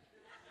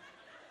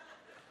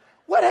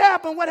 What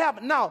happened? What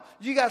happened? No,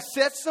 you got to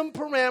set some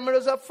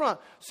parameters up front.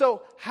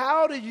 So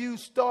how do you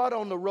start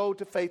on the road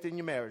to faith in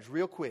your marriage?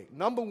 Real quick.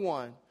 Number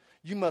one,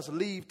 you must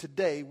leave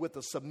today with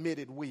a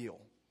submitted will.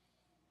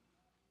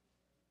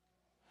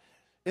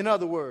 In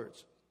other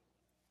words,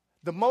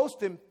 the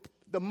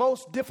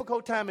most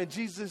difficult time in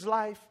Jesus'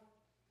 life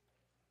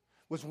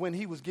was when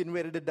he was getting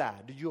ready to die.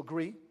 Do you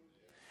agree?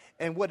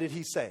 And what did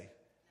he say?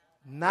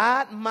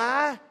 Not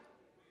my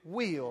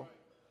will,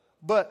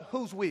 but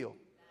whose will?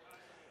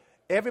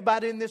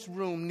 Everybody in this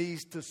room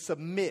needs to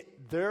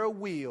submit their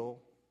will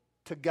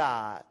to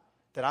God,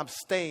 that I'm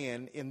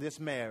staying in this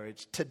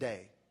marriage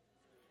today.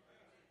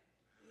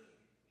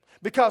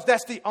 Because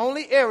that's the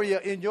only area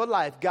in your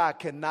life God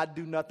cannot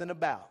do nothing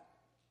about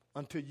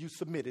until you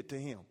submit it to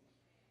him.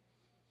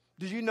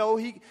 Do you know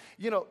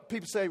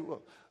people say,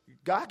 well,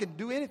 God can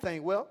do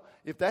anything. Well,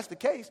 if that's the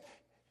case,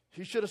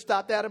 he should have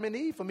stopped Adam and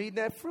Eve from eating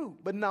that fruit.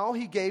 But no,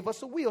 he gave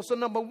us a will. So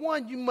number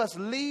one, you must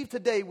leave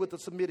today with a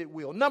submitted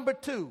will. Number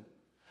two,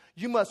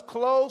 you must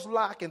close,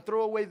 lock, and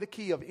throw away the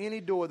key of any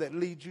door that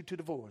leads you to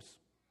divorce.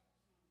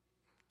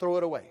 Throw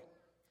it away.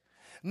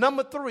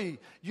 Number three,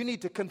 you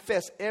need to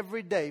confess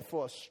every day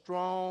for a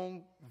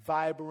strong,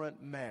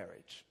 vibrant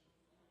marriage.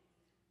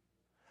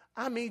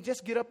 I mean,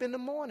 just get up in the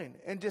morning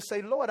and just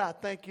say, Lord, I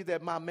thank you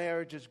that my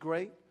marriage is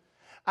great.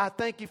 I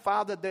thank you,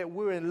 Father, that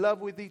we're in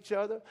love with each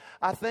other.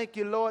 I thank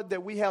you, Lord,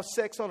 that we have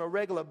sex on a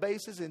regular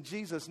basis in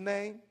Jesus'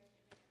 name.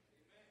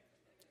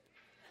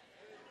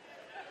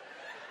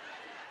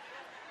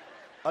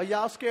 Are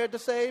y'all scared to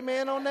say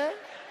amen on that?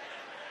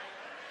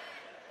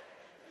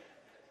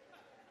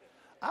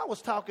 I was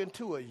talking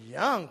to a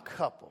young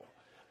couple.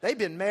 They've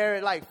been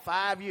married like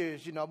 5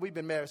 years. You know, we've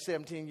been married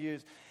 17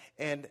 years.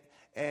 And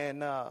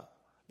the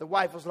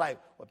wife was like,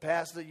 well,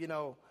 Pastor, you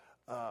know,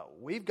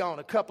 we've gone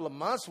a couple of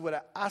months with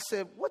it. I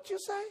said, what you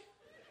say?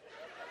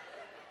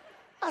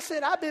 I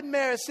said, I've been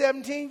married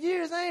 17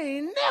 years. I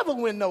ain't never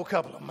went no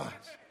couple of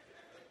months.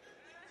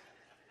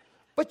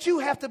 But you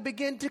have to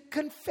begin to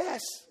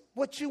confess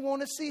what you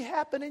want to see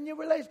happen in your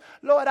relationship.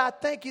 Lord, I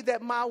thank you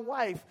that my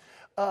wife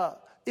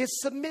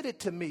is submitted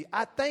to me.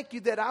 I thank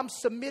you that I'm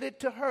submitted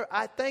to her.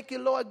 I thank you,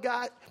 Lord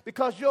God,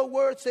 because your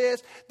word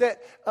says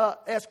that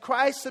as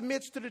Christ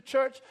submits to the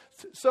church,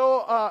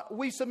 so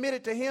we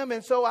submitted to him.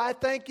 And so I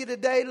thank you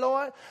today,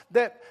 Lord,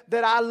 that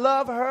I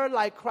love her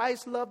like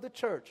Christ loved the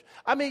church.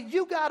 I mean,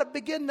 you got to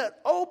begin to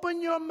open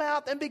your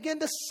mouth and begin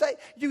to say,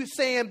 you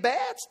saying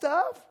bad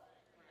stuff.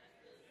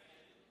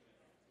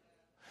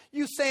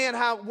 You saying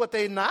what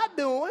they're not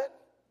doing.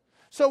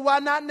 So why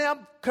not now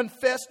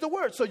confess the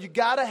word? So you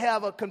got to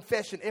have a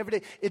confession every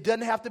day. It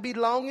doesn't have to be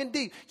long and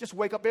deep. Just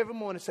wake up every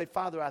morning and say,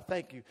 Father, I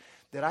thank you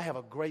that I have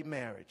a great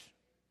marriage,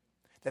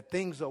 that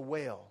things are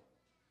well,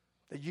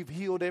 that you've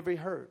healed every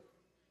hurt,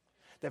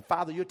 that,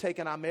 Father, you're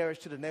taking our marriage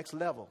to the next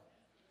level,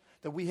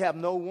 that we have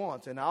no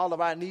wants and all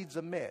of our needs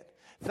are met.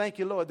 Thank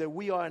you, Lord, that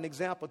we are an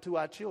example to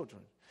our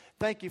children.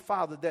 Thank you,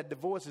 Father, that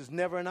divorce is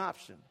never an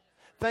option.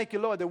 Thank you,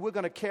 Lord, that we're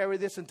going to carry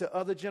this into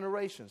other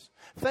generations.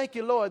 Thank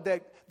you, Lord,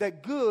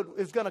 that good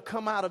is going to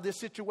come out of this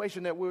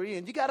situation that we're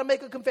in. You got to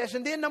make a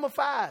confession. Then number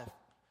 5,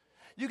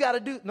 you got to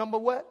do, number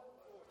what?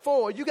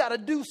 4, you got to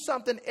do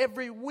something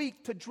every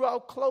week to draw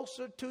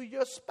closer to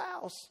your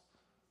spouse.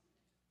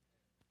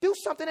 Do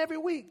something every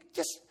week.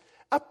 Just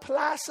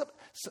apply some.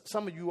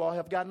 Some of you all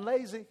have gotten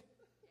lazy.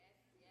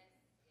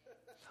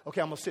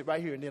 Okay, I'm going to sit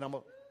right here and then I'm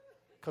going to,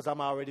 because I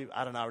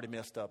done already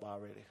messed up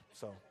already.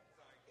 So.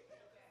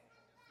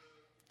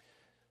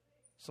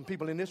 Some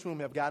people in this room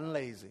have gotten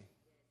lazy.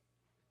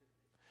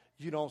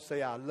 You don't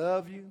say, I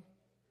love you.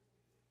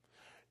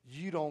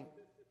 You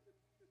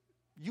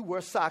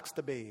wear socks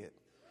to bed.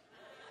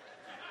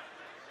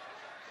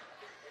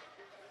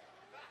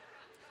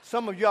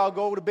 Some of y'all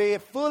go to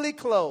bed fully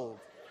clothed.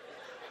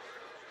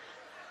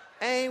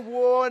 Ain't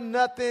wore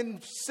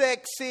nothing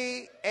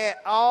sexy at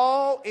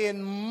all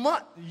in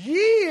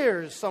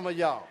years, some of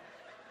y'all.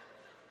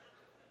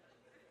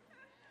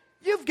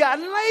 You've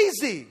gotten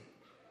lazy.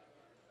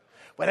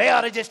 Well, they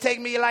ought to just take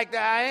me like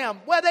I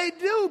am. Well, they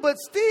do, but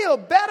still,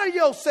 better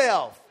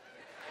yourself.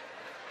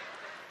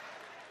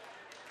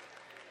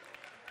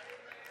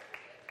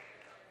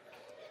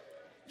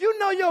 You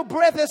know your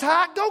breath is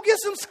hot. Go get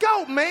some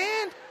scope,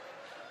 man.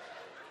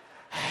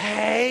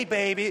 Hey,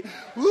 baby.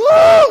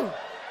 Woo!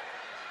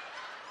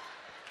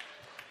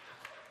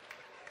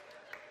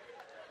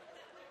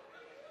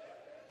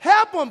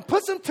 Help them.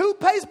 Put some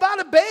toothpaste by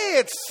the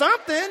bed.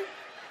 Something.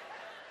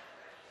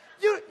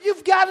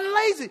 You've gotten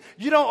lazy.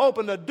 You don't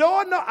open the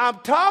door. No, I'm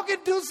talking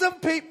to some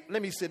people.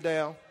 Let me sit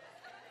down.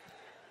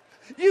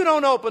 You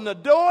don't open the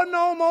door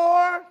no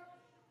more.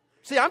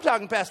 See, I'm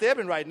talking Pastor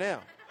Eben right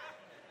now.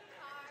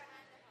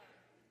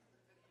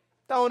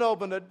 Don't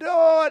open the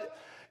door.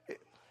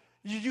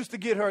 You used to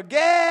get her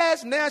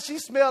gas. Now she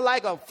smells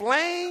like a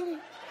flame.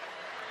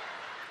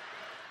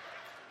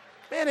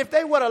 Man, if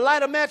they were to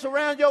light a match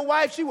around your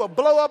wife, she would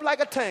blow up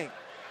like a tank.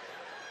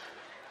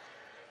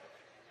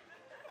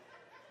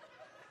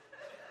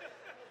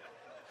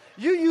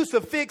 You used to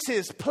fix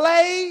his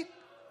plate.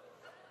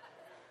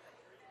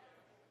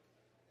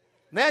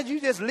 Now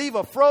you just leave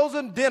a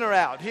frozen dinner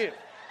out here.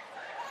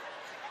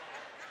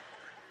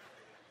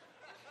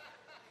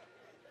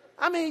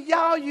 I mean,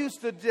 y'all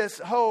used to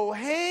just hold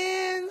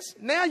hands.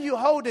 Now you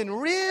holding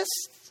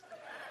wrists.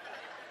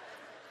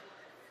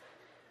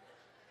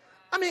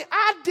 I mean,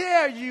 I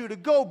dare you to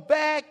go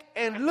back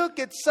and look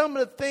at some of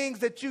the things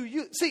that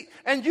you see,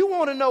 and you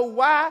want to know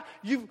why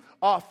you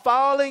are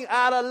falling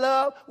out of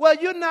love. Well,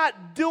 you're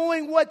not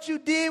doing what you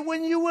did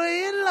when you were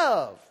in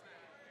love.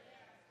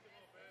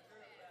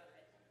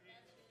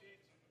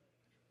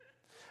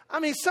 I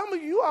mean, some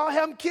of you all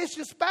haven't kissed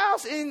your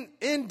spouse in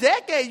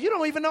decades. You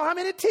don't even know how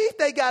many teeth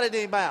they got in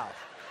their mouth.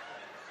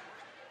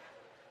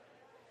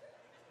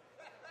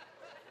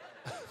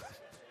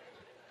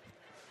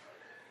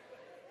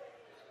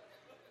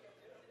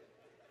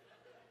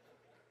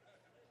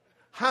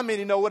 How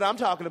many know what I'm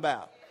talking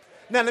about?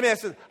 Now, let me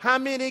ask you, how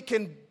many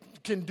can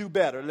do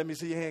better? Let me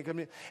see your hand come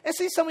in. And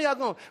see, some of y'all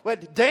going, well,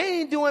 they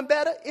ain't doing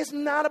better. It's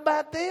not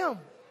about them.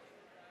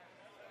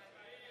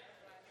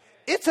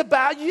 It's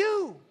about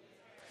you.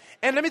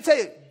 And let me tell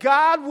you,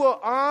 God will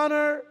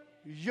honor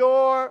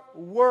your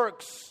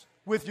works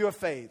with your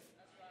faith.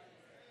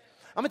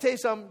 I'm going to tell you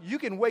something. You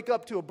can wake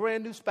up to a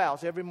brand new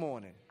spouse every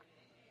morning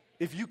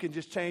if you can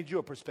just change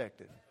your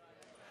perspective.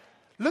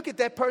 Look at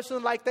that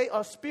person like they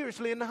are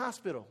spiritually in the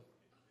hospital.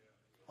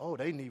 Oh,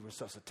 they need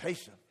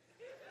resuscitation.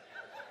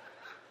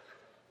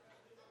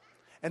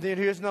 And then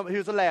here's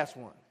the last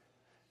one.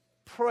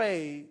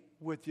 Pray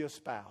with your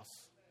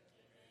spouse.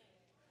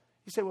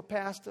 You say, well,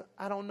 Pastor,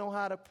 I don't know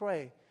how to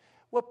pray.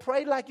 Well,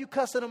 pray like you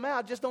cussing them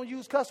out. Just don't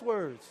use cuss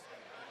words.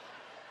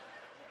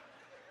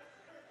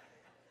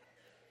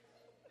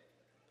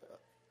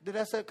 Did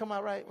that say come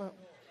out right? Well,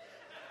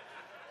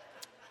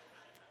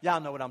 y'all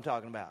know what I'm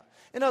talking about.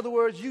 In other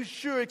words, you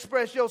sure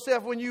express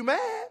yourself when you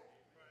mad.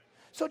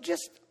 So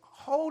just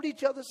hold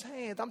each other's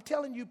hands. I'm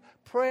telling you,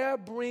 prayer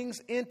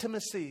brings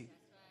intimacy.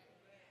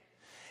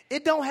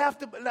 It don't have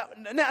to.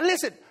 Now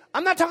listen,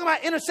 I'm not talking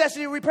about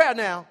intercessory prayer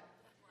now.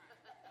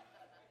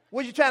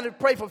 Were you trying to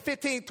pray for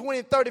 15,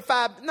 20,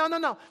 35?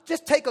 No.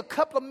 Just take a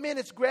couple of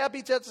minutes, grab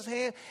each other's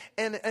hand,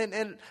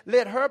 and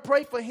let her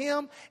pray for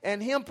him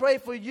and him pray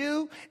for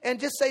you. And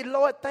just say,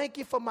 Lord, thank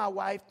you for my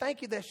wife.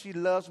 Thank you that she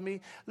loves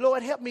me.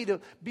 Lord, help me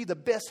to be the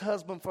best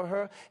husband for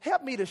her.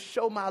 Help me to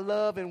show my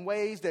love in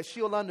ways that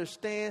she'll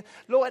understand.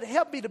 Lord,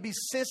 help me to be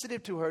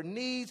sensitive to her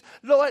needs.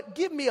 Lord,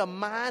 give me a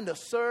mind to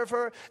serve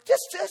her.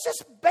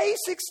 Just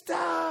basic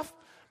stuff.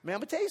 Man, I'm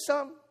going to tell you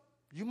something.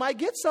 You might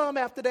get some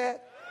after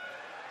that.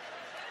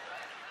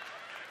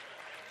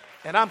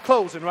 And I'm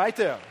closing right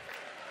there.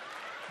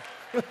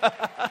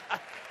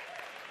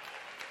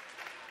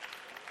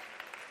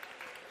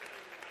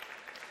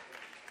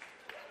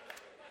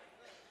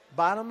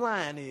 Bottom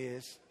line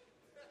is,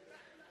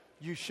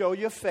 you show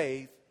your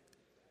faith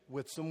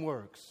with some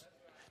works.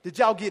 Did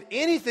y'all get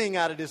anything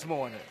out of this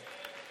morning?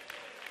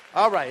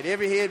 All right,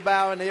 every head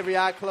bowed and every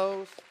eye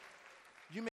closed.